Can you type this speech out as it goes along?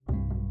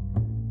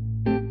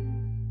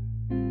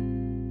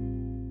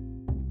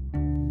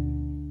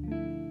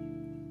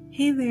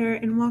Hey there,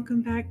 and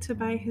welcome back to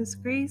By His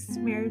Grace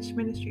Marriage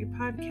Ministry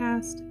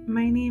Podcast.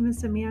 My name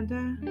is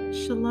Amanda.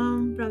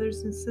 Shalom,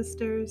 brothers and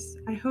sisters.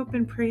 I hope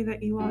and pray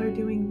that you all are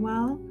doing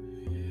well.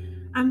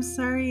 I'm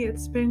sorry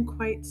it's been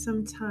quite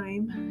some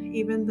time,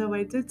 even though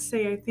I did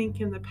say, I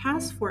think, in the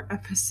past 4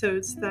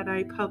 episodes that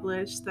I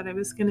published that I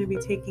was going to be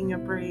taking a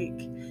break,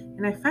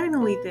 and I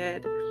finally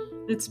did.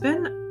 It's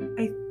been,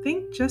 I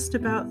think, just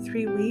about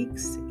 3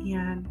 weeks,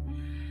 and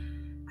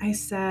I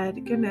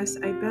said, goodness,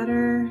 I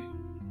better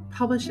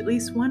publish at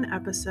least one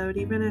episode,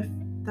 even if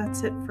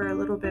that's it for a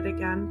little bit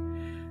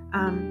again.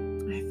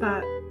 I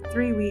thought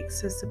 3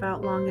 weeks is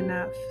about long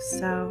enough.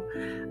 So,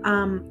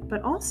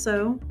 but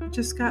also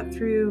just got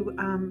through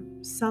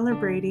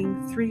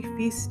celebrating 3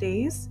 feast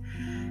days,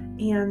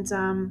 and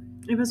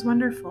it was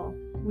wonderful.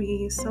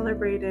 We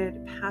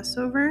celebrated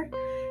Passover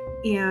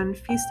and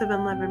Feast of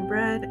Unleavened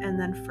Bread, and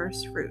then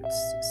First Fruits.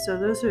 So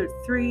those are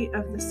 3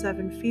 of the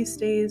 7 feast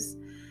days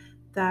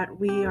that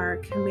we are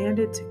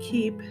commanded to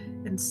keep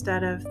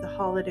instead of the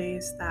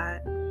holidays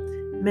that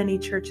many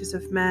churches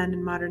of men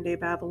in modern day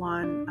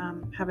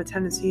Babylon have a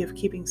tendency of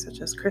keeping,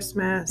 such as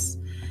Christmas,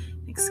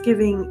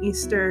 Thanksgiving,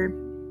 Easter,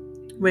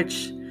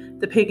 which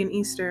the pagan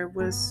Easter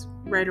was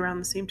right around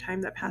the same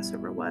time that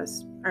Passover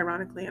was,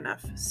 ironically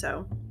enough.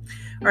 So,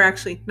 or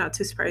actually not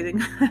too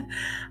surprising.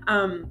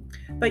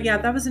 But yeah,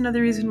 that was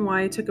another reason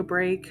why I took a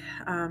break.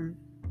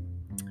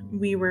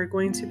 We were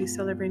going to be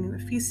celebrating the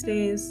feast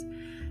days,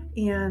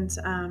 and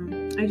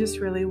I just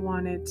really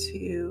wanted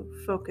to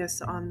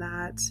focus on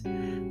that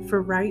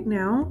for right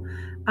now.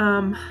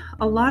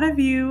 A lot of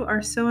you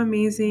are so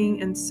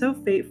amazing and so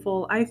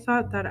faithful. I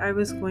thought that I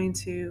was going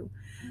to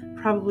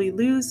probably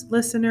lose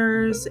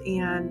listeners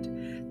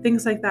and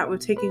things like that with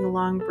taking a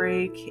long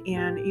break,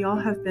 and y'all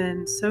have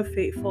been so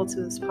faithful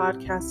to this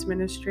podcast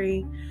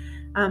ministry.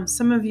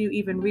 Some of you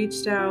even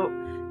reached out,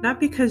 not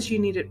because you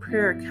needed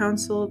prayer or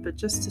counsel, but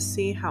just to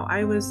see how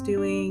I was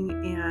doing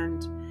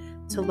and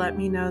to let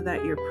me know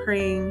that you're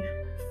praying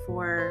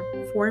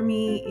for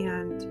me,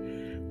 and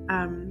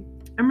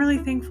I'm really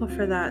thankful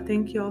for that.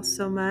 Thank you all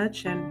so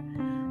much.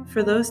 And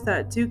for those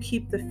that do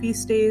keep the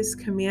feast days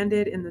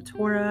commanded in the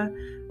Torah,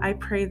 I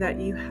pray that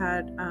you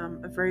had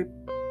a very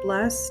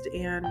blessed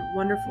and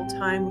wonderful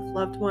time with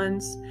loved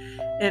ones,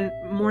 and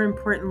more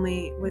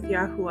importantly with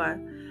Yahuwah.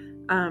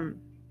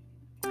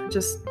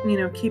 Just,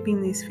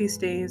 keeping these feast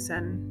days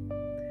and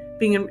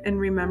being in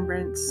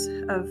remembrance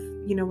of,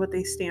 what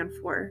they stand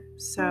for.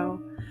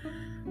 So,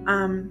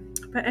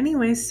 but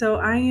anyway, so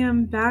I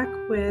am back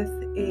with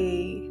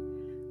a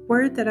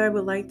word that I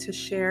would like to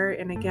share.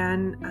 And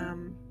again,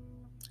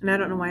 and I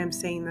don't know why I'm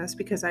saying this,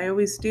 because I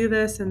always do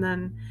this and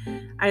then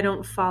I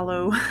don't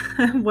follow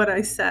what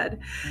I said.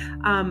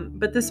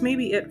 But this may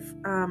be it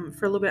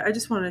for a little bit. I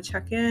just want to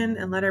check in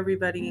and let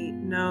everybody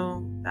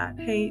know that,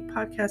 hey,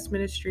 podcast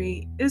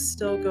ministry is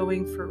still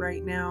going for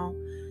right now,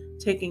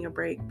 taking a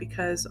break,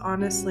 because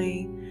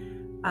honestly,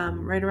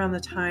 right around the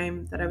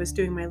time that I was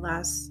doing my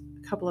last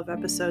couple of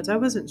episodes, I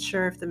wasn't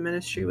sure if the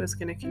ministry was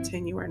going to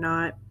continue or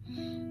not.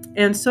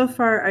 And so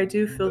far, I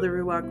do feel the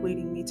Ruach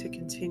leading me to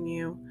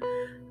continue.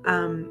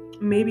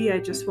 Maybe I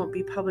just won't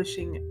be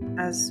publishing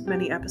as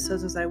many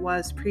episodes as I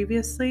was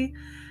previously,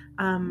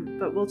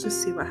 but we'll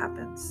just see what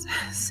happens.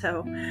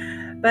 So,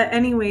 but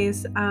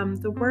anyways,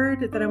 the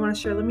word that I want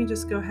to share, let me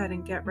just go ahead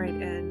and get right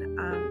in.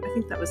 I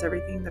think that was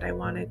everything that I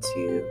wanted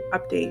to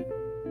update.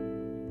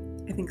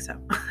 I think so.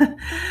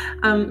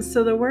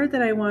 So the word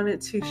that I wanted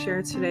to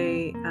share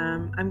today,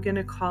 I'm going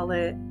to call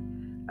it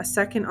a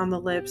second on the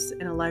lips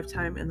and a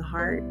lifetime in the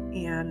heart.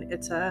 And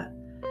it's a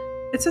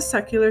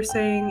secular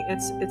saying.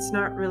 It's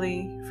not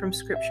really from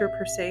scripture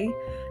per se,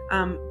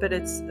 but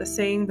it's a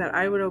saying that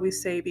I would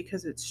always say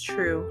because it's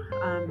true.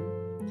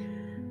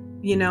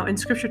 And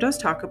scripture does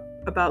talk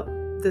about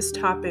this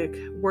topic.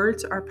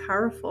 Words are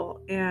powerful,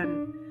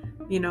 and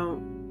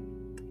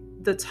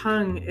the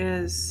tongue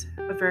is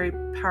a very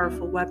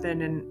powerful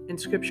weapon, and in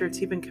scripture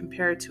it's even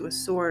compared to a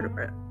sword,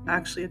 or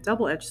actually a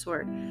double-edged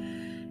sword.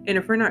 And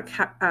if we're not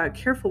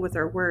careful with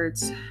our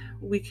words,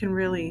 we can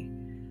really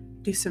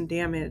do some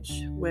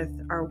damage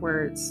with our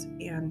words.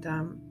 And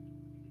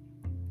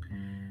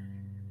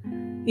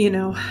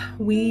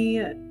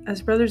we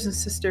as brothers and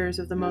sisters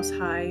of the Most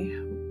High,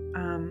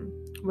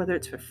 whether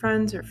it's with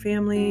friends or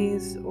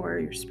families or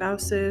your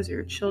spouses or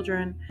your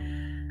children,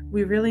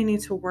 we really need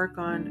to work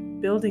on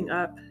building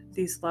up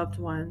these loved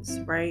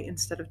ones, right?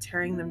 Instead of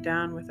tearing them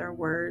down with our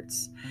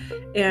words.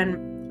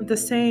 And the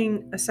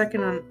saying, a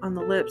second on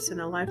the lips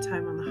and a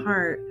lifetime on the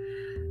heart,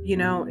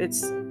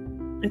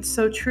 it's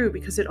so true,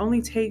 because it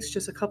only takes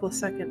just a couple of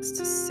seconds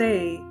to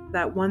say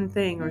that one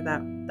thing, or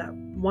that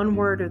one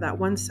word, or that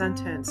one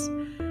sentence.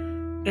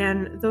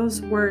 And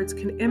those words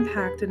can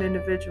impact an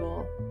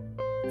individual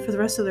for the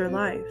rest of their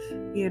life.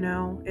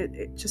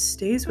 It just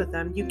stays with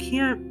them. You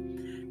can't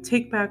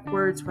take back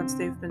words once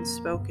they've been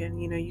spoken.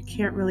 You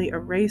can't really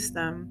erase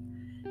them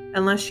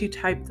unless you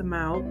type them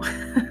out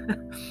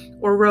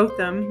or wrote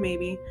them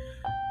maybe.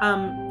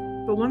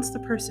 But once the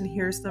person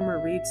hears them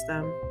or reads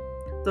them,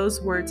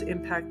 those words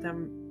impact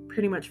them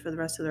pretty much for the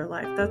rest of their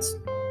life. That's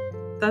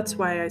that's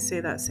why I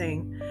say that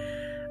saying.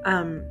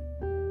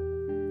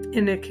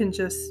 And it can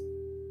just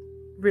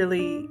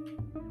really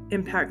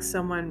impact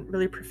someone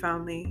really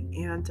profoundly.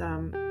 And,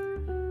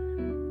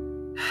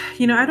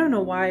 I don't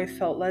know why I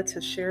felt led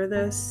to share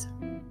this.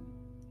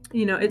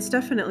 It's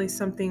definitely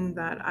something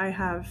that I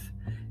have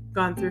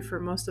gone through for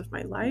most of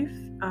my life.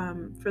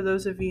 For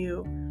those of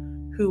you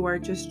who are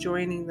just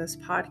joining this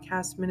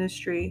podcast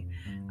ministry,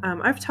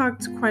 I've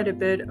talked quite a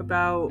bit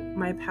about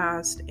my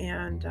past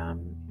and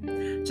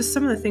just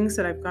some of the things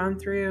that I've gone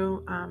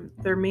through.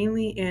 They're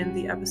mainly in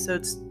the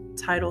episodes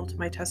titled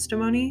My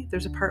Testimony.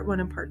 There's a part 1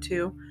 and part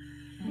 2.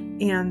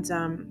 And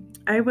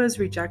I was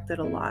rejected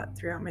a lot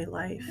throughout my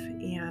life,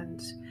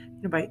 and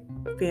by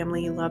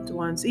family, loved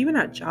ones, even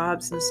at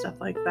jobs and stuff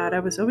like that. I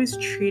was always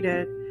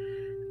treated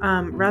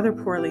rather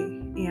poorly,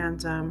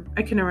 and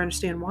I can never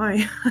understand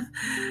why.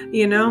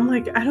 I'm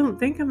like, I don't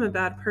think I'm a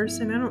bad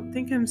person. I don't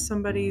think I'm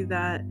somebody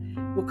that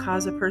will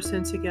cause a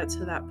person to get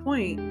to that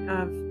point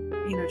of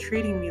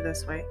treating me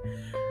this way.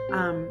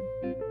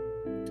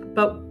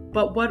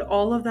 But what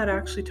all of that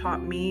actually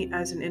taught me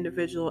as an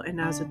individual and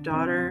as a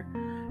daughter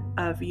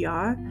of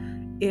Yah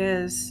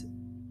is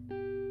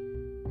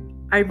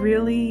I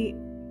really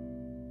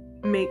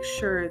make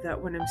sure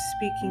that when I'm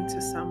speaking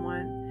to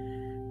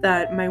someone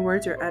that my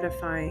words are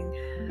edifying,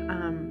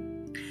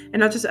 and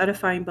not just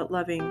edifying but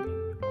loving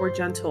or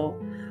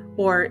gentle,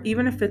 or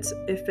even if it's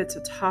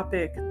a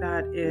topic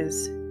that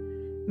is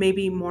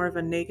maybe more of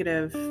a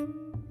negative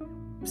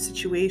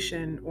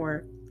situation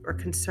or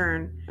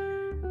concern,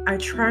 I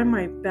try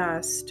my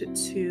best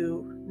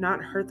to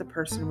not hurt the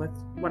person with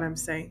what I'm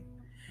saying,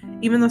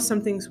 even though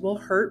some things will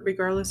hurt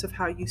regardless of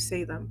how you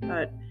say them.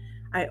 But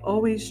I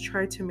always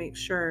try to make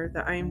sure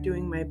that I am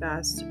doing my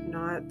best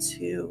not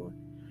to,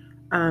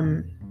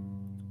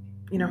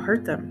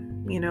 hurt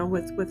them,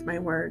 with my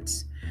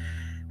words.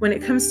 When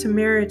it comes to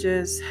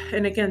marriages,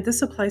 and again,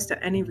 this applies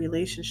to any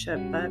relationship,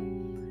 but,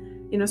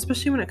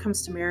 especially when it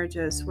comes to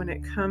marriages, when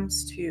it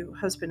comes to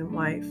husband and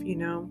wife,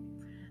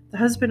 the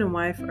husband and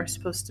wife are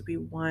supposed to be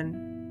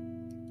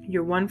one.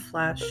 You're one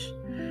flesh,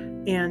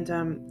 and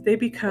they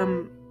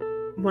become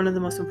one of the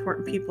most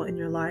important people in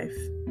your life.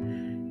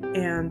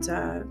 And,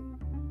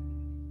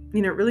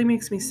 it really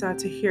makes me sad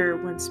to hear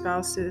when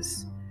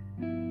spouses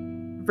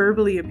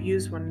verbally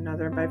abuse one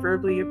another. By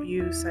verbally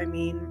abuse, I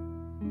mean,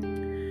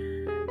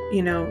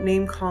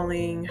 name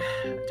calling,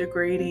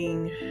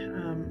 degrading,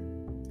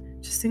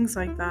 just things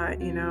like that,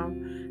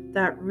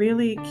 that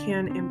really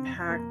can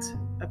impact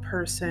a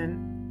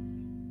person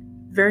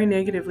very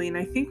negatively. And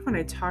I think when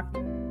I talked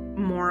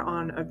more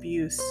on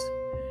abuse,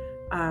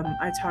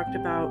 I talked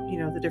about,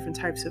 the different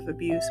types of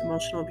abuse: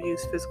 emotional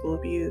abuse, physical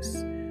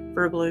abuse,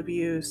 verbal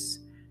abuse,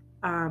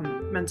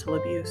 mental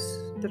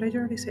abuse. Did I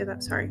already say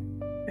that? Sorry.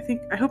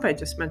 I hope I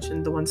just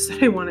mentioned the ones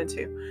that I wanted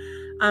to.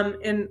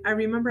 And I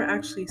remember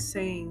actually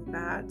saying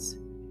that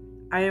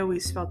I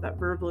always felt that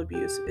verbal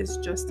abuse is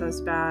just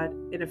as bad,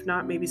 and if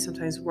not, maybe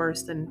sometimes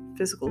worse than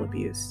physical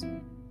abuse.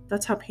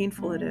 That's how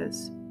painful it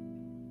is.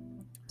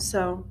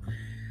 So,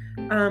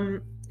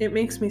 it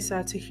makes me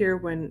sad to hear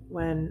when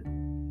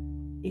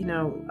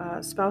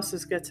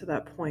spouses get to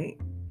that point,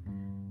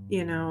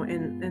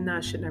 and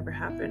that should never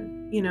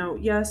happen.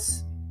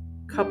 Yes,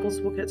 couples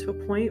will get to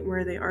a point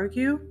where they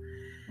argue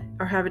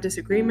or have a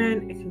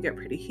disagreement. It can get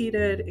pretty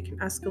heated. It can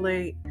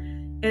escalate.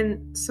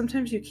 And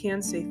sometimes you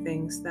can say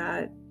things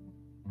that,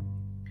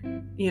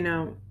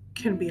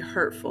 can be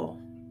hurtful.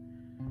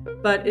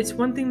 But it's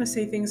one thing to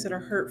say things that are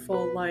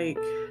hurtful, like,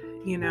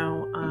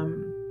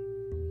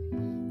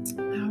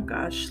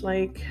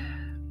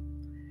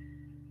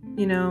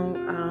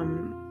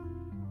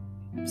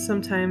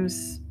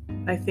 sometimes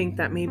I think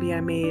that maybe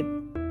I made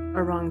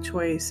a wrong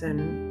choice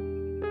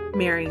in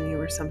marrying you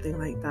or something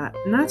like that.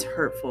 And that's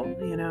hurtful,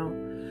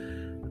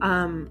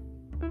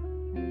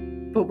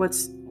 But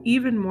what's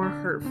even more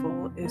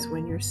hurtful is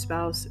when your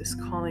spouse is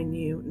calling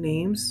you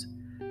names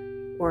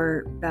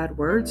or bad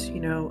words,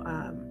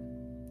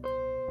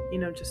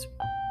 just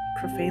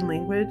profane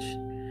language,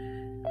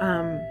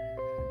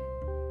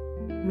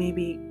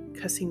 maybe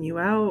cussing you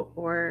out,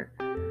 or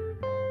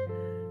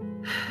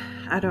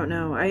I don't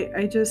know.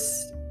 I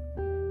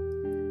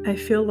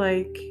feel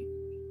like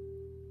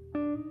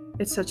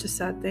it's such a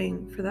sad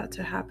thing for that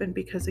to happen,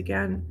 because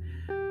again,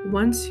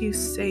 once you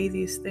say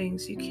these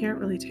things, you can't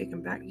really take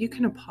them back. You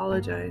can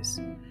apologize,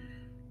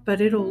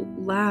 but it'll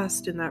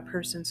last in that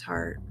person's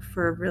heart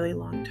for a really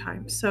long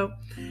time. So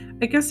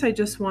I guess I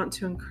just want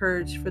to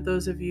encourage, for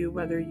those of you,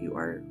 whether you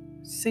are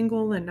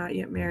single and not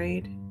yet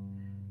married,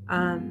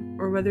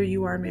 or whether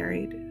you are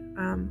married,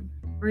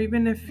 or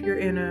even if you're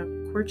in a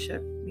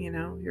courtship,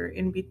 you're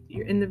in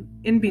the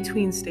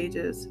in-between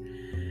stages,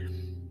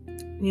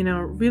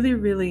 really,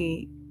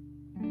 really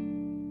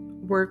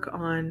work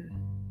on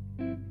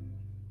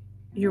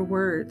your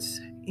words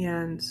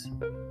and,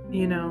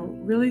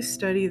 really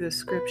study the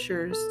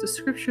scriptures. The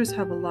scriptures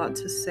have a lot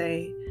to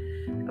say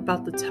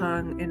about the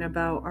tongue and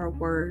about our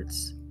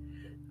words,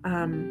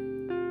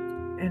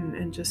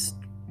 and just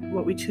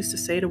what we choose to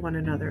say to one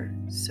another.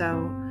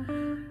 So,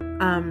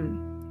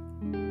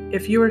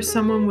 If you are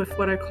someone with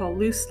what I call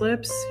loose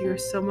lips, you're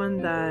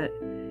someone that,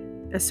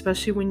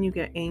 especially when you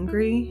get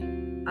angry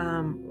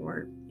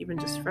or even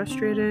just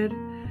frustrated,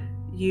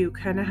 you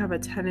kind of have a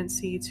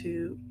tendency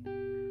to,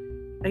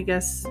 I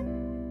guess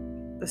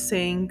the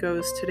saying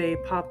goes today,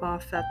 pop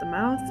off at the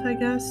mouth, I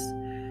guess.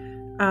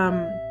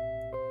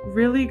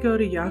 Really go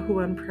to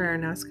Yahuwah in prayer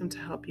and ask him to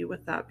help you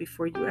with that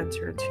before you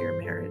enter into your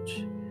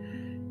marriage.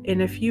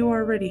 And if you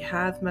already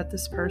have met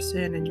this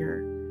person and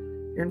you're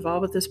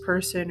involved with this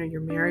person, or you're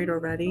married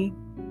already,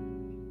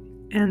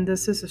 and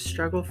this is a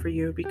struggle for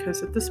you,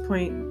 because at this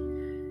point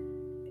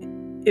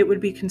it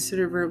would be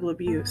considered verbal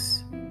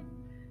abuse,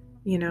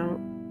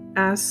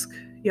 ask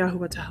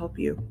Yahuwah to help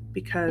you,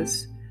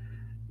 because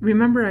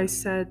remember I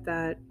said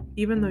that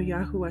even though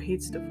Yahuwah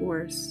hates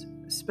divorce,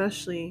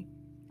 especially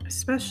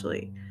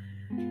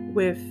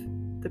with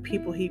the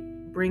people he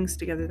brings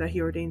together, that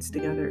he ordains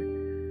together,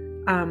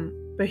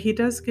 but he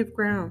does give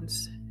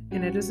grounds,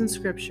 and it is in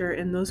scripture,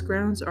 and those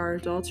grounds are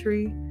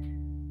adultery,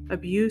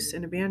 abuse,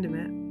 and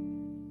abandonment.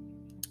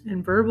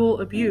 And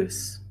verbal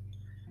abuse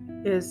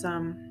is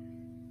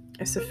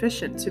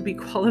sufficient to be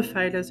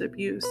qualified as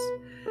abuse.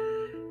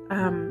 The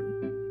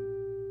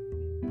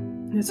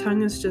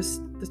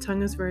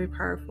tongue is very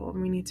powerful,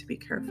 and we need to be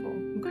careful.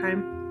 Okay,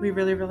 we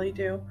really, really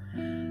do.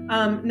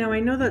 Now I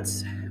know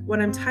that's what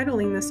I'm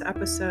titling this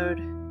episode,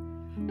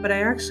 but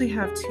I actually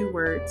have 2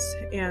 words,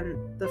 and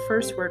the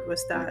first word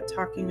was that,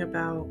 talking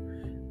about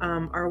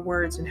our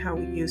words and how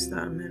we use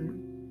them and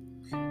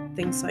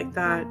things like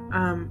that.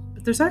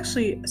 But there's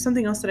actually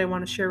something else that I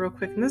want to share real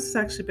quick, and this has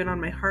actually been on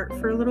my heart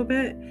for a little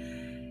bit.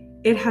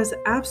 It has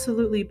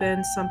absolutely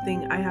been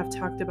something I have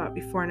talked about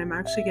before, and I'm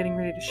actually getting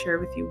ready to share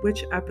with you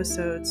which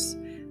episodes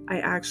I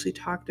actually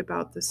talked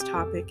about this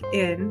topic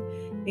in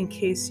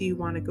case you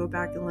want to go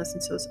back and listen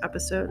to those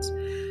episodes.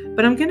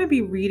 But I'm going to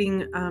be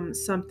reading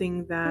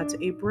something that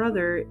a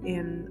brother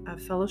in a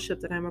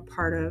fellowship that I'm a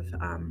part of,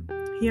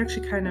 he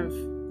actually kind of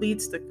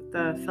leads the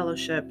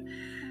fellowship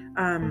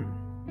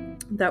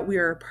that we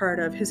are a part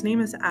of. His name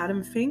is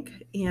Adam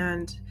Fink,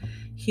 and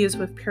he is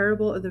with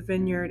Parable of the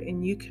Vineyard,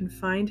 and you can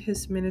find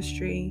his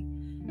ministry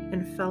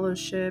and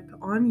fellowship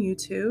on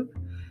YouTube.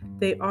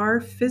 They are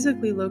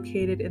physically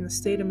located in the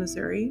state of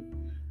Missouri,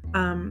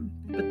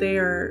 but they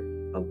are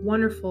a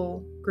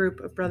wonderful group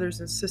of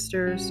brothers and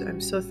sisters.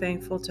 I'm so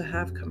thankful to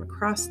have come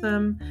across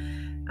them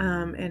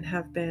and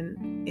have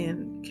been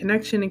in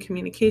connection and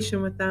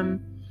communication with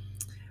them.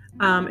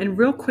 And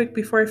real quick,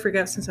 before I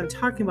forget, since I'm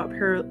talking about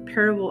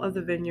Parable of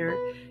the Vineyard,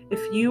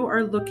 if you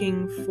are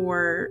looking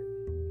for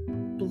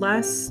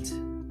blessed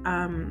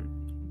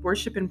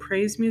worship and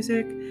praise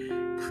music,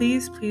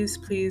 please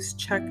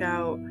check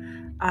out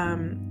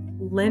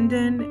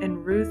Lyndon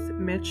and Ruth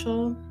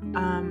Mitchell.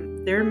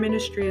 Their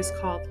ministry is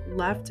called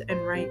Left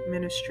and Right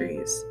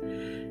Ministries.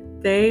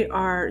 They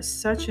are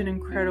such an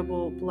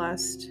incredible,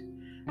 blessed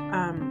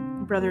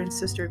brother and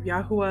sister of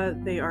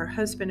Yahuwah. They are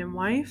husband and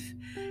wife,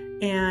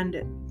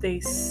 and they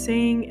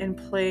sing and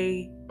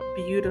play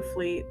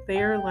beautifully.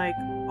 They are like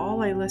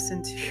all I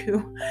listen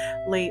to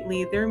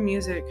lately. Their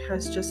music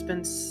has just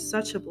been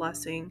such a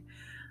blessing.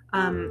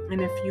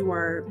 And if you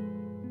are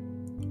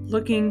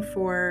looking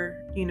for,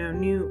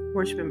 new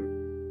worship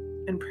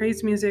and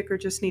praise music, or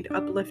just need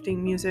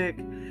uplifting music,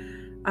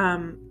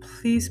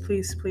 please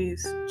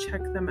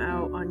check them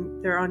out.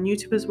 They're on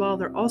YouTube as well.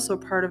 They're also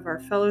part of our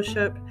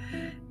fellowship,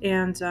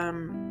 and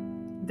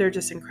they're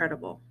just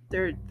incredible.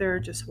 They're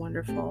just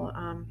wonderful.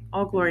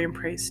 All glory and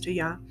praise to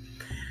Yah.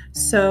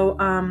 So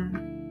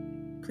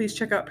please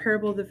check out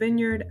Parable of the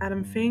Vineyard,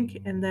 Adam Fink,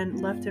 and then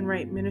Left and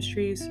Right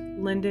Ministries,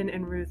 Lyndon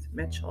and Ruth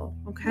Mitchell.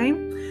 Okay,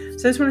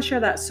 so I just want to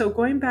share that. So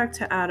going back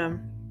to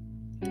Adam,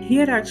 he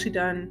had actually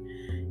done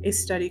a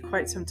study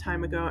quite some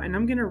time ago, and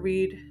I'm going to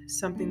read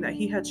something that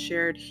he had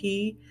shared.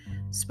 He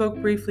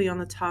spoke briefly on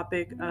the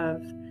topic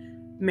of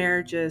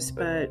marriages,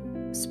 but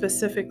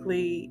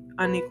specifically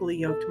unequally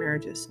yoked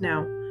marriages.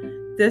 Now,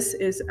 this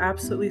is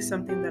absolutely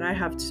something that I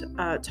have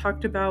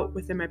talked about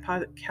within my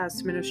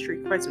podcast ministry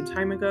quite some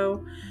time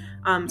ago.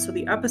 So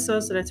the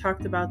episodes that I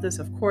talked about this,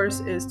 of course,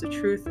 is the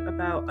truth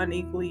about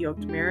unequally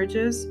yoked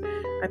marriages.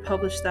 I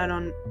published that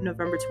on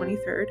November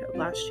 23rd of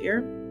last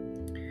year.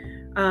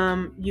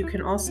 You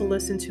can also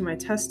listen to my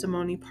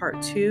testimony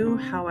part 2,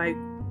 how I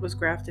was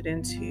grafted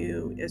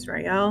into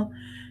Israel.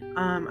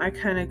 I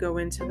kind of go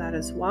into that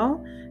as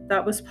well.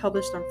 That was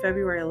published on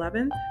February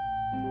 11th.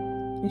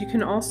 You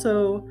can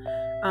also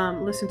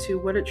listen to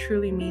what it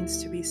truly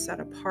means to be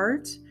set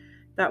apart.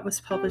 That was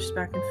published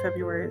back in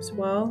February as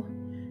well.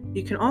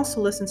 You can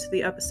also listen to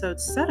the episode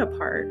Set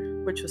Apart,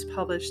 which was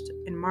published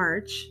in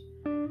March.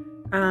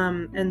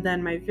 And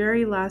then my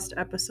very last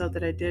episode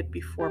that I did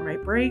before my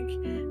break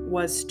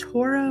was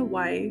Torah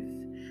Wife,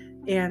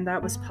 and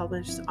that was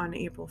published on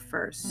April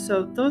 1st.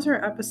 So those are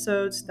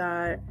episodes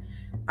that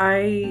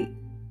I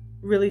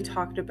really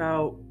talked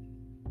about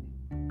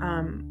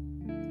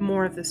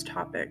more of this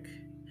topic.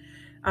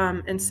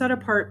 And set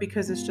apart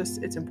because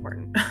it's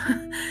important.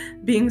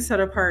 Being set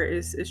apart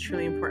is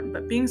truly important.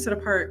 But being set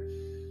apart,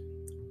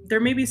 there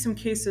may be some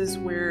cases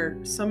where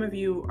some of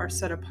you are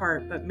set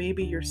apart, but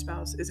maybe your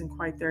spouse isn't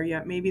quite there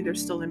yet. Maybe they're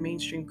still in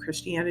mainstream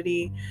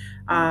Christianity.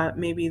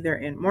 Maybe they're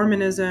in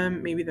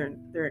Mormonism. Maybe they're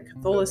in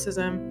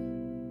Catholicism.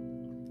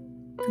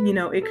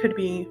 It could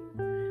be,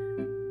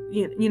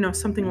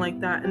 something like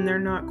that, and they're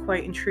not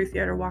quite in truth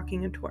yet or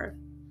walking in Torah.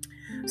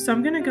 So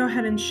I'm going to go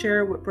ahead and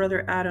share what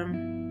Brother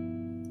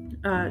Adam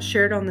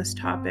shared on this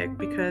topic,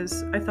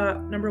 because I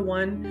thought, number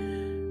one,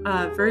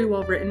 very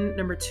well written.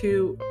 Number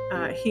two,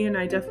 he and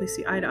I definitely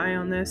see eye to eye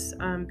on this,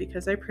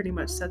 because I pretty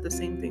much said the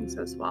same things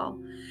as well.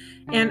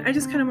 And I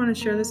just kind of want to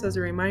share this as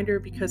a reminder,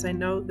 because I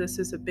know this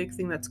is a big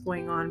thing that's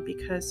going on,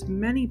 because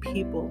many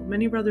people,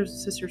 many brothers and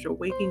sisters are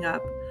waking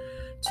up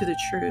to the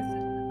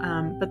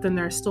truth, but then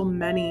there are still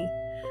many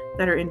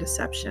that are in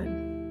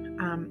deception.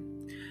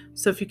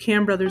 So if you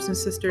can, brothers and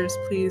sisters,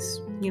 please,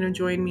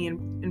 join me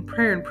in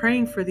prayer and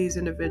praying for these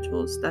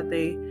individuals, that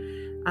they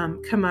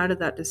come out of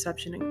that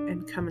deception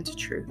and come into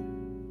truth.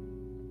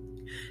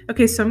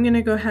 Okay, so I'm going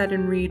to go ahead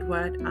and read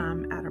what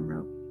Adam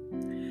wrote.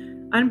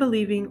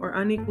 Unbelieving or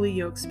unequally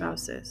yoked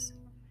spouses.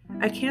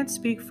 I can't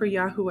speak for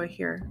Yahuwah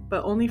here,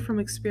 but only from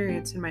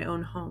experience in my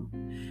own home.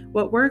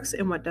 What works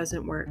and what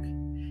doesn't work.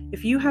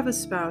 If you have a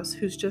spouse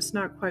who's just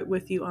not quite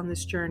with you on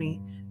this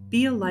journey,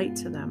 be a light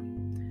to them.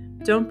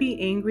 Don't be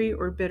angry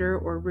or bitter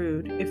or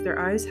rude if their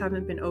eyes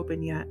haven't been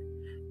opened yet.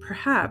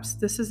 Perhaps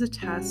this is a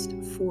test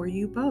for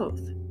you both.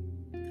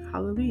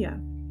 Hallelujah.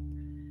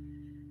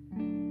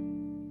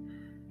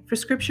 For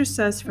scripture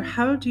says, for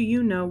how do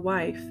you know,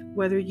 wife,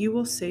 whether you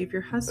will save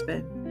your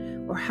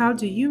husband? Or how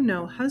do you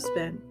know,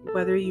 husband,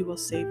 whether you will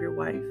save your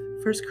wife?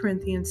 1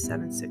 Corinthians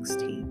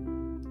 7:16.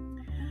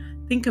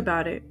 Think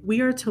about it.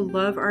 We are to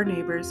love our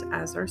neighbors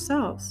as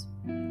ourselves.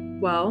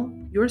 Well,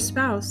 your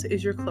spouse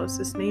is your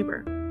closest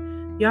neighbor.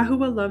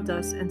 Yahuwah loved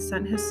us and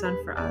sent his son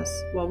for us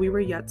while we were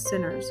yet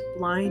sinners,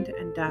 blind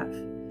and deaf.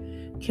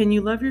 Can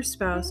you love your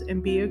spouse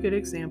and be a good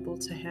example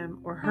to him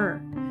or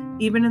her,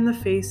 even in the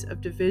face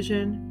of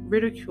division,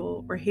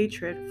 ridicule, or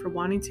hatred for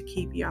wanting to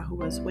keep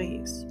Yahuwah's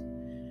ways?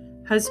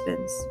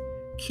 Husbands,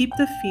 keep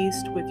the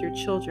feast with your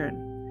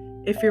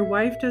children. If your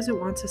wife doesn't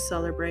want to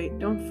celebrate,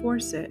 don't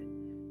force it.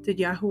 Did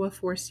Yahuwah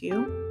force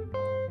you?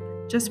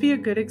 Just be a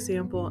good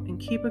example and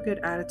keep a good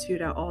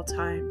attitude at all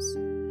times.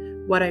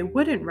 What I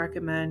wouldn't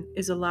recommend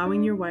is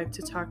allowing your wife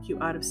to talk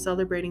you out of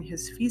celebrating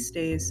his feast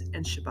days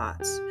and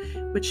Shabbats,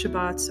 which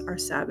Shabbats are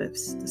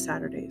Sabbaths, the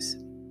Saturdays.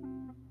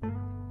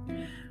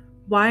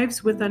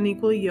 Wives with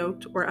unequally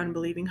yoked or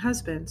unbelieving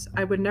husbands,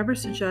 I would never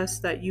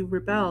suggest that you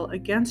rebel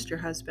against your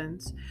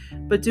husbands,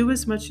 but do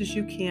as much as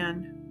you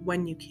can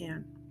when you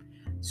can.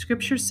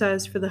 Scripture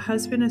says, for the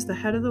husband is the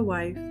head of the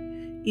wife,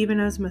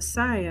 even as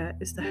Messiah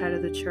is the head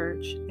of the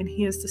church, and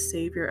he is the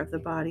Savior of the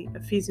body.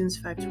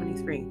 Ephesians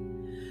 5:23.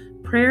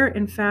 Prayer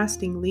and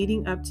fasting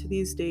leading up to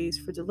these days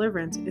for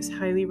deliverance is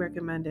highly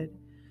recommended.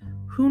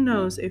 Who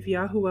knows if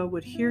Yahuwah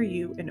would hear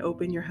you and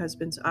open your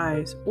husband's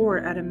eyes, or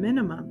at a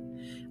minimum,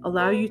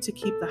 allow you to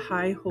keep the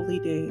high holy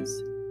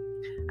days.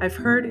 I've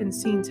heard and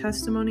seen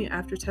testimony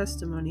after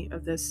testimony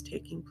of this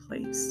taking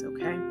place,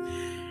 okay?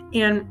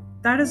 And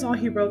that is all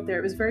he wrote there.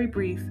 It was very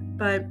brief,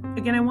 but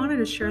again, I wanted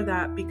to share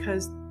that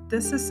because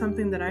this is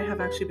something that I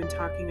have actually been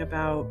talking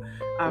about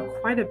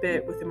quite a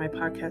bit within my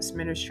podcast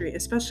ministry,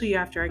 especially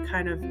after I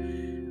kind of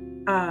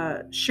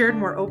shared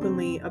more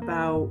openly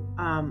about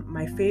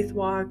my faith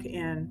walk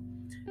and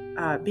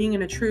being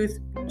in the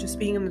truth, just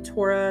being in the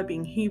Torah,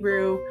 being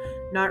Hebrew,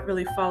 not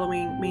really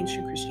following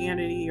mainstream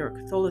Christianity or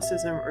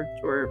Catholicism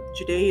or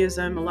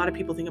Judaism. A lot of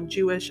people think I'm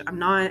Jewish. I'm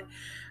not.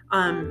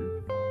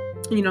 I'm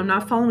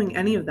not following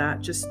any of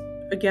that. Just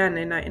again,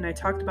 and I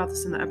talked about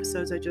this in the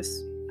episodes I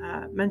just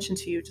mentioned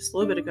to you just a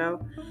little bit ago,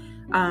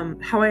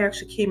 how I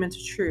actually came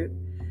into truth,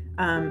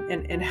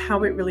 and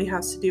how it really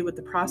has to do with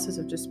the process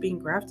of just being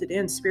grafted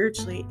in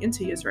spiritually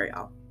into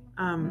Israel.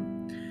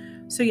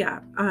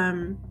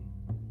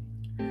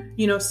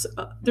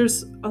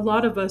 There's a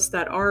lot of us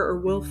that are or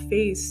will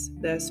face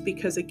this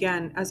because,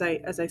 again, as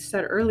I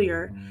said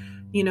earlier,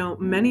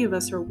 many of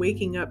us are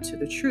waking up to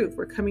the truth.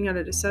 We're coming out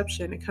of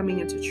deception and coming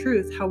into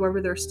truth.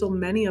 However, there are still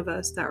many of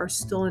us that are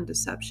still in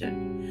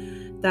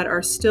deception, that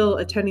are still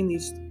attending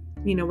these,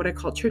 what I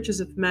call churches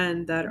of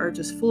men that are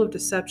just full of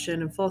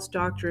deception and false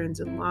doctrines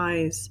and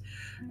lies.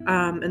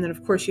 And then,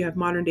 of course, you have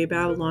modern day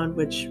Babylon,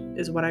 which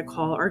is what I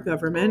call our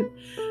government.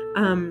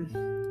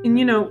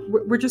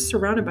 We're just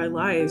surrounded by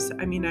lies.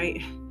 I mean,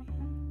 I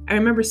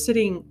remember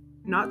sitting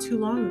not too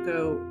long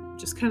ago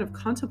just kind of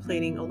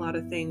contemplating a lot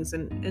of things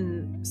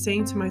and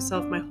saying to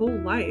myself, my whole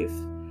life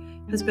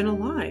has been a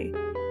lie.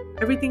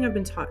 Everything I've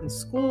been taught in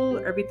school,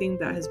 everything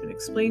that has been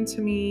explained to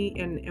me,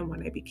 and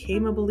when I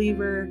became a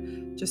believer,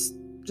 just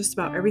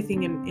about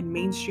everything in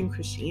mainstream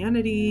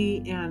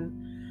Christianity, and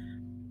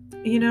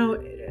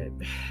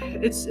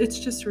it's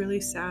just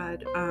really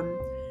sad.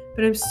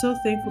 But I'm so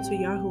thankful to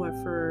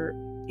Yahuwah for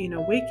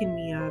waking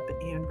me up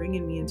and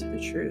bringing me into the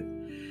truth.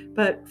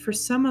 But for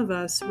some of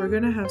us, we're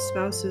going to have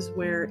spouses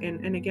where,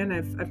 and again,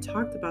 I've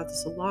talked about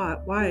this a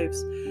lot,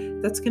 wives,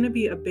 that's going to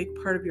be a big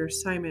part of your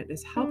assignment,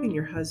 is helping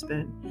your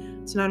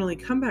husband to not only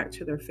come back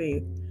to their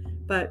faith,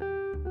 but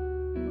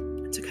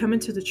to come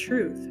into the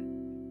truth,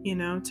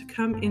 to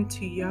come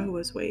into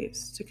Yahweh's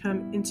ways, to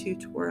come into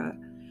Torah,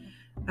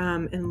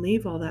 and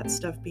leave all that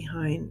stuff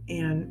behind.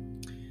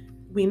 And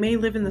we may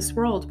live in this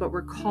world, but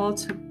we're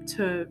called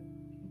to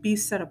be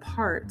set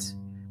apart.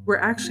 We're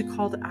actually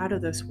called out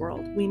of this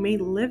world. We may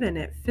live in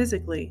it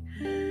physically,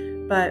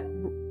 but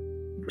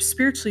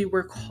spiritually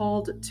we're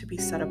called to be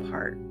set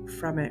apart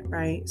from it,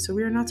 right? So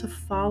we are not to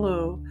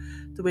follow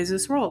the ways of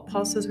this world.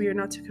 Paul says we are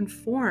not to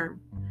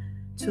conform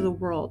to the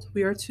world.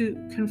 We are to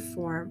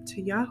conform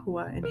to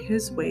Yahuwah and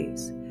his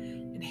ways.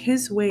 And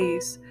his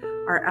ways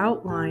are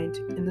outlined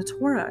in the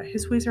Torah.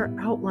 His ways are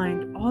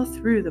outlined all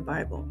through the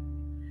Bible.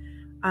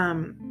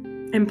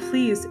 And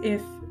please,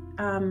 if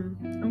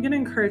I'm going to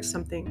encourage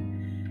something.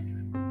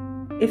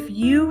 If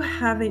you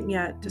haven't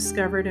yet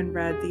discovered and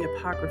read the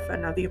Apocrypha,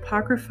 now the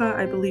Apocrypha,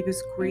 I believe,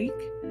 is Greek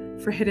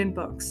for hidden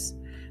books.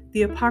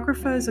 The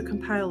Apocrypha is a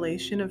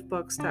compilation of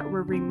books that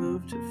were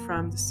removed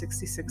from the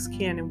 66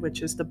 canon,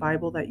 which is the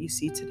Bible that you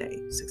see today,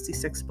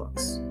 66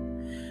 books,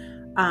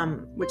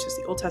 which is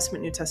the Old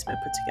Testament, New Testament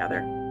put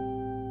together.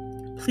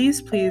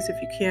 Please,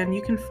 if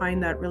you can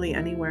find that really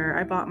anywhere.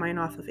 I bought mine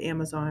off of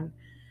Amazon.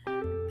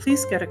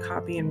 Please get a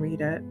copy and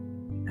read it.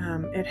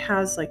 It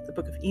has like the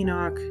Book of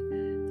Enoch,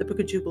 the Book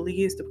of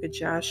Jubilees, the Book of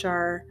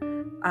Jashar,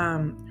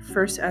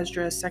 First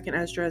Esdras, Second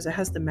Esdras. It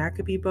has the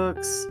Maccabee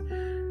books.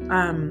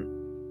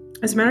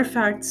 As a matter of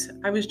fact,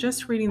 I was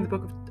just reading the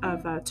Book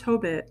of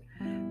Tobit,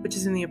 which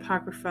is in the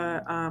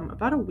Apocrypha,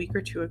 about a week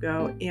or two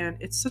ago, and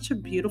it's such a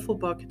beautiful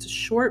book. It's a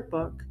short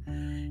book.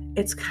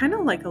 It's kind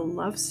of like a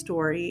love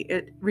story.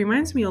 It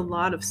reminds me a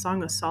lot of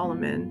Song of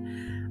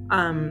Solomon.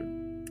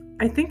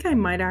 I think I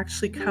might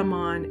actually come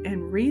on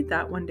and read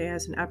that one day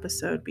as an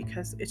episode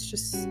because it's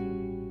just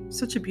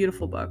such a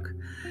beautiful book.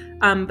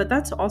 But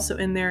that's also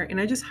in there, and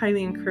I just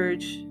highly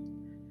encourage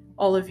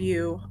all of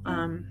you,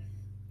 and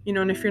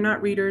if you're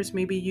not readers,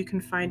 maybe you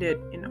can find it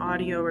in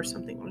audio or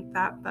something like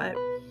that. But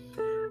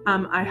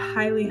I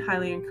highly,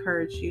 highly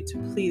encourage you to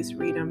please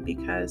read them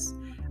because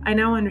I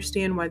now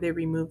understand why they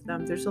removed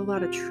them. There's a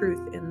lot of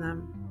truth in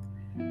them.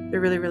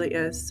 There really, really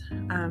is.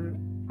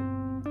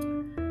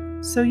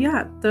 So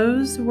yeah,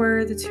 those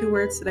were the two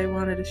words that I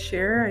wanted to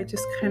share. I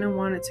just kind of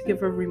wanted to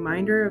give a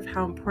reminder of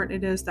how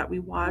important it is that we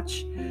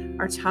watch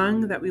our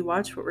tongue, that we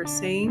watch what we're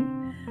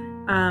saying.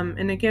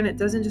 And again, it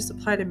doesn't just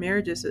apply to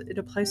marriages, it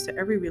applies to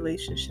every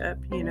relationship,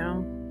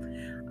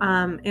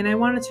 And I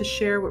wanted to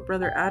share what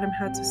Brother Adam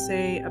had to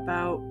say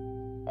about,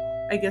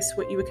 I guess,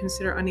 what you would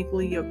consider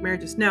unequally yoked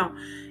marriages. Now,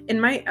 in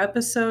my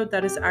episode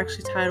that is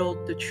actually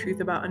titled The Truth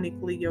About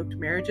Unequally Yoked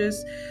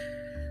Marriages,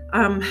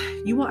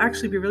 you will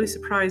actually be really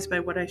surprised by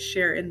what I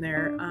share in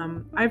there.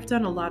 I've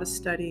done a lot of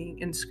studying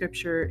in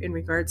scripture in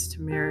regards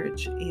to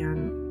marriage,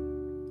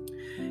 and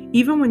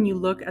even when you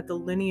look at the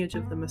lineage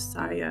of the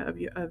Messiah, of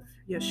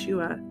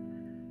Yeshua,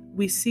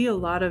 we see a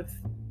lot of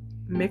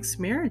mixed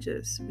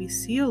marriages. We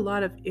see a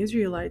lot of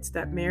Israelites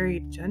that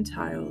married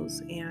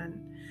Gentiles, and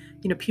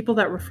people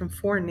that were from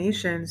foreign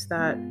nations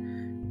that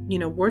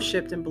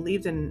worshipped and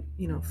believed in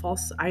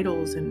false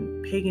idols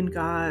and pagan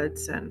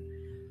gods. And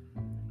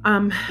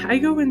I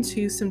go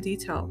into some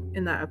detail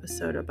in that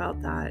episode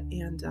about that.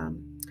 And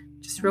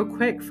just real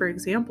quick, for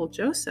example,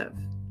 Joseph,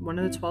 one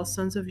of the 12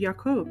 sons of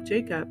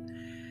Jacob,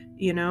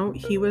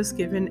 he was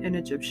given an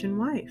Egyptian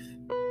wife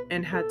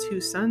and had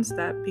 2 sons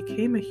that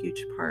became a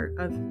huge part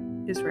of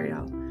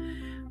Israel.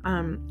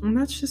 And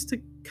that's just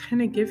to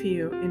kind of give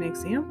you an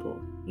example,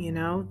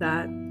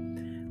 that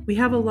we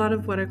have a lot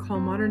of what I call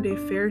modern day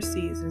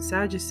Pharisees and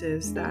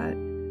Sadducees that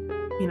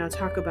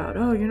talk about,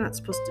 oh, you're not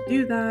supposed to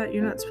do that.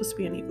 You're not supposed to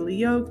be unequally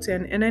yoked.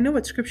 And I know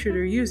what scripture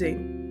they're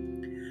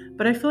using,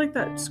 but I feel like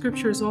that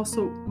scripture is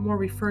also more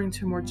referring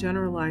to a more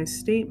generalized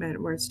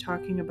statement where it's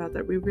talking about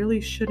that we really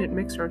shouldn't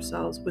mix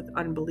ourselves with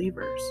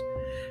unbelievers,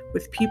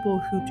 with people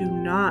who do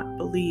not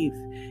believe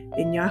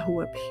in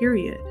Yahuwah,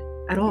 period,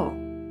 at all.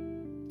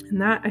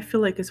 And that, I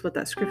feel like, is what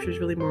that scripture is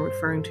really more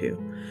referring to.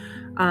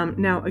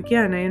 Now,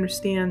 again, I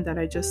understand that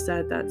I just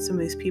said that some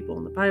of these people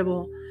in the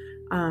Bible,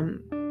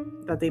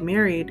 that they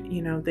married,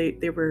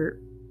 they were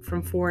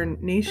from foreign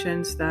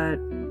nations that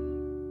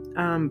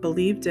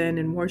believed in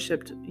and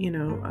worshipped,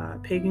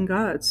 pagan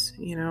gods,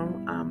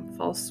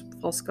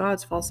 false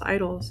gods, false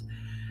idols.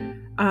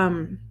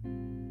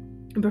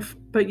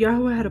 But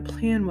Yahweh had a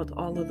plan with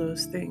all of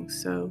those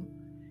things. So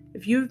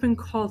if you've been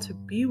called to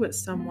be with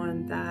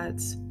someone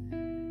that,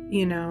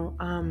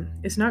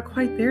 is not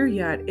quite there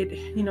yet,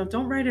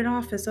 don't write it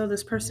off as though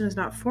this person is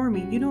not for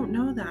me. You don't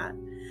know that.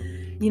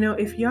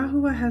 If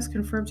Yahuwah has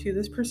confirmed to you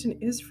this person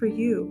is for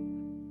you,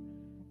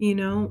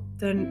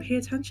 then pay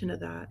attention to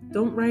that.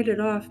 Don't write it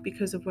off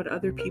because of what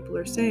other people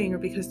are saying or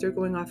because they're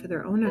going off of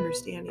their own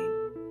understanding.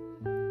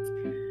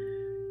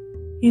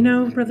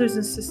 Brothers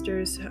and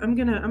sisters, I'm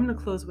gonna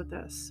close with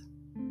this.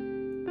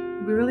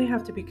 we really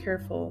have to be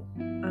careful.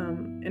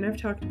 And I've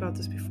talked about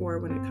this before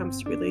when it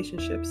comes to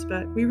relationships,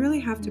 but we really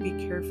have to be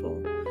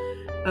careful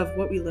of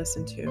what we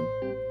listen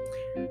to.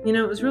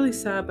 It was really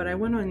sad, but I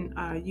went on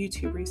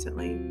YouTube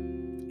recently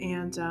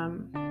and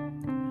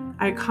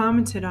I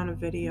commented on a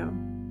video.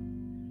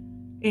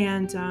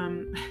 And,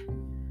 and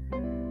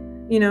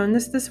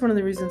this is one of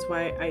the reasons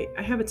why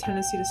I have a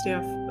tendency to stay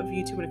off of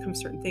YouTube when it comes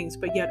to certain things,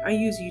 but yet I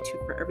use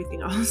YouTube for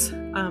everything else.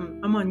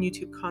 I'm on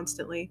YouTube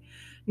constantly.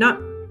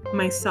 Not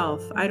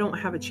myself. I don't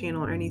have a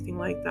channel or anything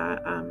like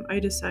that. I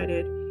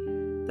decided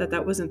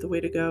that wasn't the way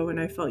to go, and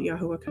I felt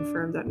Yahuwah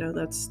confirmed that no,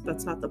 that's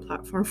not the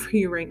platform for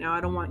you right now.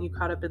 I don't want you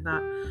caught up in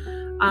that.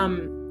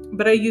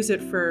 But I use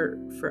it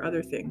for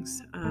other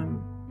things.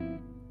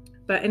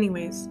 But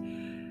anyways,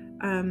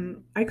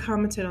 I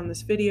commented on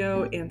this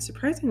video, and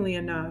surprisingly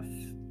enough,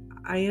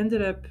 I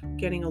ended up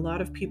getting a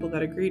lot of people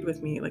that agreed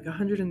with me, like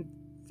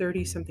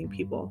 130 something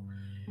people.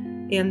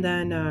 And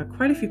then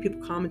quite a few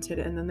people commented,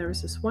 and then there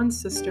was this one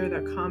sister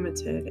that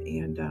commented,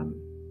 and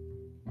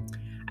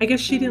I guess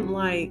she didn't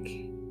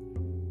like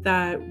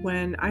that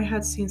when I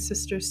had seen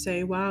sisters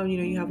say, wow,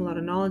 you have a lot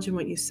of knowledge in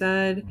what you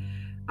said.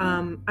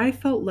 I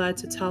felt led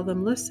to tell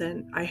them,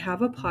 listen, I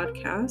have a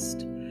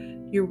podcast.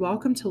 You're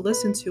welcome to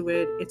listen to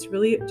it. It's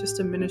really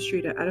just a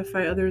ministry to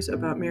edify others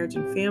about marriage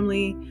and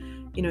family,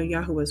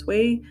 Yahuwah's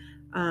way.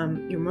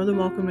 You're more than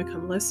welcome to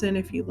come listen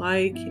if you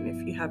like. And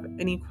if you have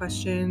any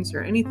questions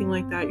or anything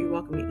like that, you're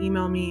welcome to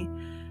email me,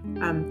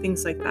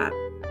 things like that.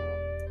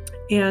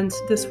 And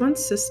this one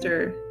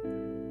sister,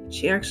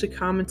 she actually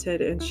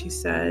commented and she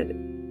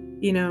said,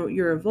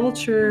 you're a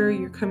vulture,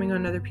 you're coming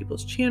on other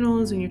people's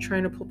channels and you're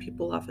trying to pull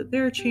people off of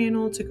their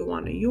channel to go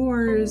onto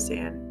yours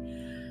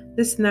and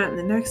this and that and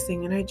the next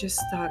thing. And I just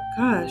thought,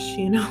 gosh,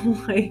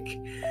 like,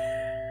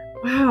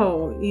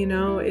 wow,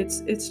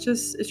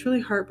 it's really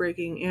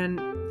heartbreaking.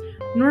 And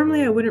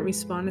normally I wouldn't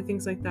respond to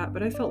things like that,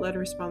 but I felt led to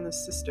respond to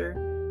this sister.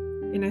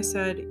 And I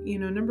said,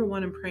 number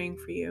one, I'm praying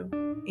for you.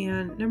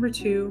 And number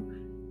two,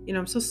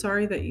 I'm so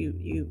sorry that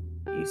you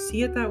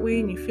see it that way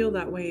and you feel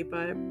that way,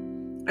 but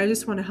I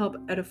just want to help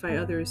edify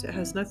others. It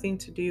has nothing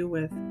to do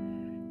with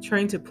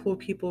trying to pull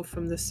people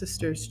from the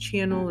sister's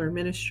channel or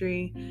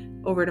ministry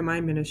over to my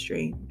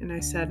ministry. And I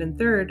said, and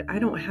third, I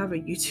don't have a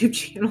YouTube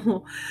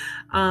channel.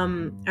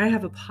 I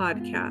have a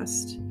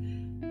podcast.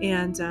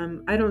 And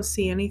I don't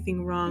see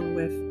anything wrong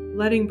with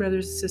letting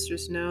brothers and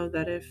sisters know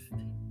that if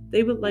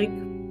they would like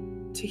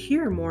to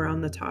hear more on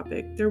the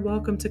topic, they're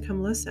welcome to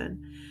come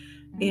listen.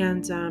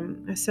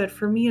 And I said,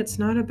 for me, it's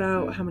not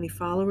about how many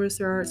followers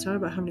there are. It's not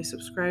about how many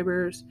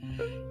subscribers.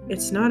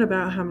 It's not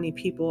about how many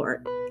people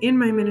are in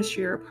my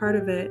ministry or a part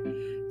of it.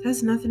 It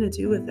has nothing to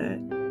do with it.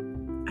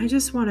 I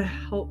just want to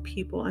help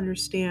people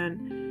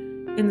understand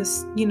in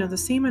this, the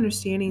same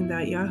understanding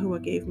that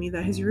Yahuwah gave me,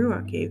 that his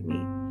Ruach gave me.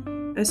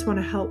 I just want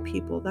to help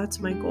people. That's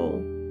my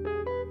goal.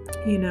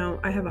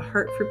 I have a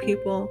heart for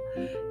people,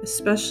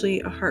 especially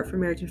a heart for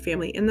marriage and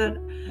family. And that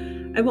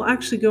I will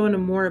actually go into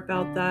more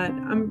about that.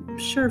 I'm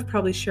sure I've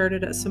probably shared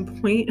it at some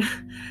point,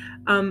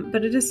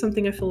 but it is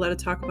something I feel led to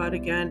talk about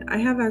again. I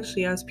have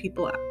actually asked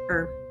people,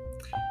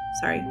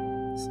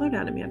 slow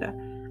down, Amanda.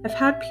 I've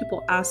had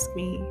people ask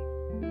me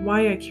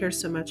why I care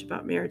so much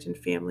about marriage and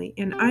family,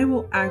 and I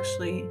will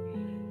actually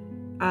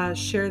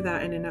share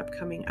that in an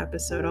upcoming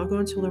episode. I'll go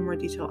into a little more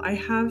detail. I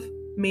have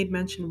made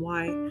mention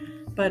why,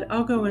 but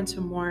I'll go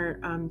into more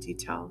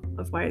detail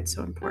of why it's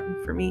so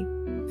important for me.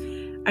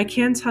 I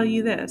can tell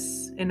you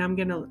this, and I'm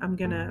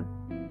gonna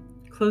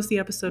close the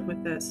episode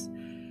with this.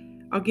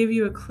 I'll give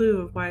you a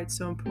clue of why it's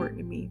so important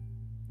to me.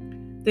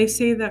 They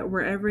say that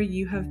wherever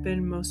you have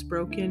been most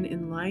broken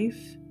in life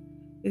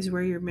is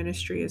where your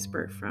ministry is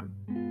birthed from.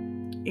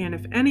 And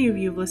if any of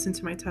you have listened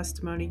to my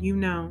testimony, you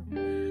know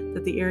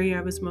that the area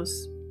I was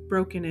most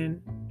broken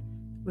in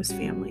was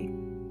family.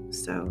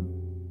 So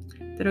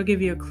that'll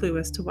give you a clue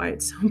as to why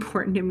it's so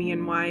important to me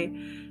and why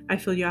I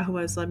feel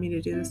Yahuwah has led me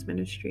to do this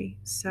ministry.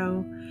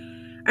 So,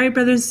 all right,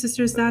 brothers and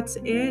sisters, that's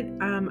it.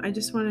 I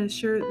just want to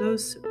share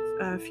those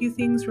few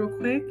things real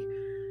quick.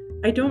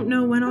 I don't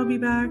know when I'll be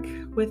back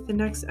with the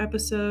next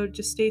episode.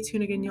 Just stay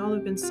tuned again. Y'all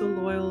have been so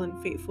loyal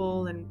and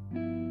faithful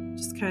and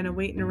just kind of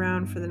waiting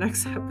around for the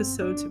next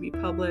episode to be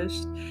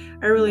published.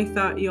 I really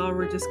thought y'all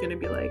were just going to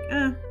be like,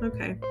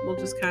 okay, we'll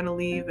just kind of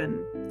leave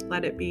and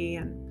let it be.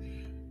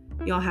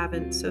 And y'all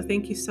haven't. So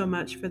thank you so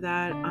much for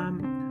that.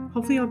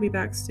 Hopefully I'll be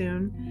back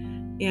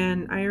soon.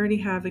 And I already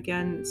have,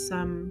 again,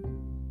 some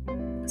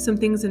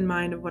things in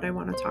mind of what I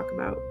want to talk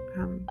about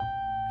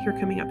here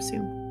coming up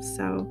soon.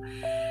 So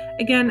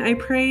again, I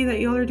pray that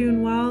y'all are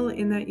doing well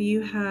and that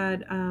you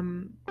had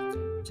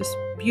just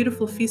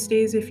beautiful feast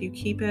days if you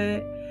keep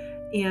it.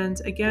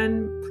 And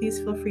again, please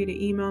feel free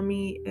to email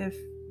me if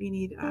you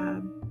need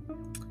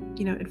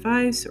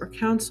advice or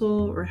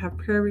counsel or have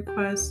prayer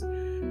requests.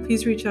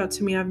 Please reach out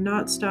to me. I've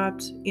not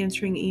stopped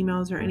answering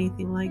emails or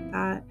anything like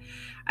that.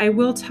 I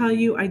will tell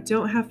you, I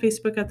don't have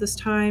Facebook at this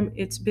time.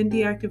 It's been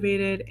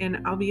deactivated,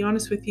 and I'll be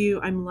honest with you,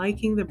 I'm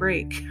liking the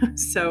break.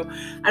 So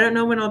I don't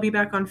know when I'll be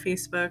back on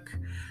Facebook.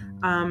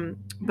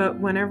 But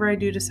whenever I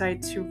do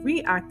decide to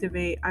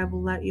reactivate, I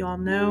will let you all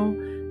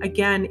know.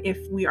 Again, if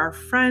we are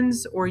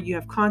friends or you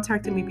have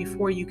contacted me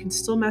before, you can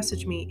still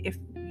message me. If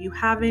you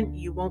haven't,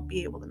 you won't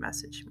be able to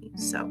message me.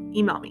 So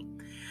email me.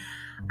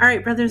 All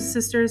right, brothers and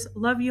sisters,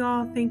 love you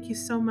all. Thank you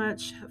so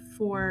much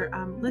for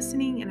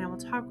listening, and I will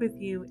talk with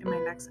you in my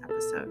next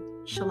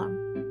episode.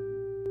 Shalom.